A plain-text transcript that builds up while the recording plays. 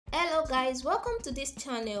Hello guys, welcome to this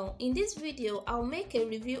channel. In this video, I'll make a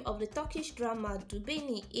review of the Turkish drama Duy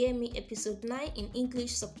Beni Duy Beni episode 9 in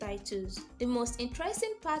English subtitles. The most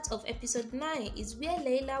interesting part of episode 9 is where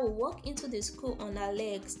Layla will walk into the school on her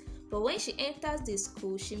legs, but when she enters the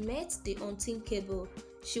school, she met the unthinkable.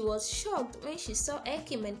 She was shocked when she saw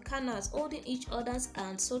Ekim and Kanat holding each other's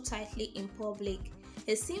hands so tightly in public,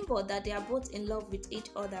 a symbol that they are both in love with each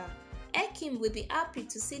other. Ekim will be happy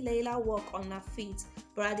to see Layla walk on her feet,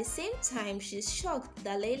 but at the same time, she's shocked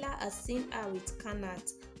that Layla has seen her with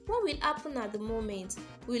Kanat. What will happen at the moment?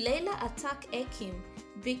 Will Layla attack Ekim?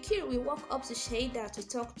 Bekir will walk up to Shaida to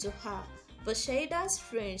talk to her, but Shaida's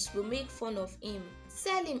friends will make fun of him.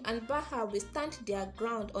 Selim and Baha will stand their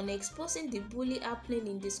ground on exposing the bully happening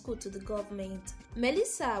in the school to the government.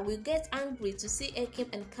 Melissa will get angry to see Ekim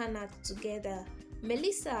and Kanat together.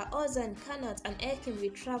 Melissa, Ozan, Kanat and Ekim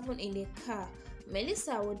will travel in a car.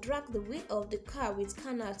 Melissa will drag the wheel of the car with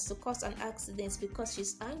Kanat to cause an accident because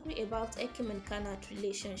she's angry about Ekim and Kanat's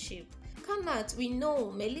relationship. Kanat, we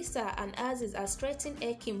know Melissa and Aziz are threatening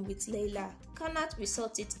Ekim with Layla. Kanat will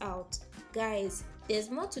sort it out. Guys,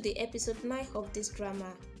 there's more to the episode 9 of this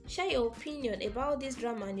drama. Share your opinion about this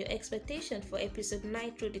drama and your expectation for episode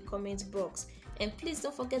 9 through the comment box. And please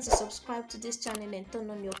don't forget to subscribe to this channel and turn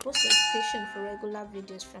on your post notification for regular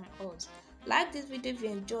videos from us. Like this video if you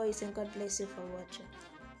enjoy it, and God bless you for watching.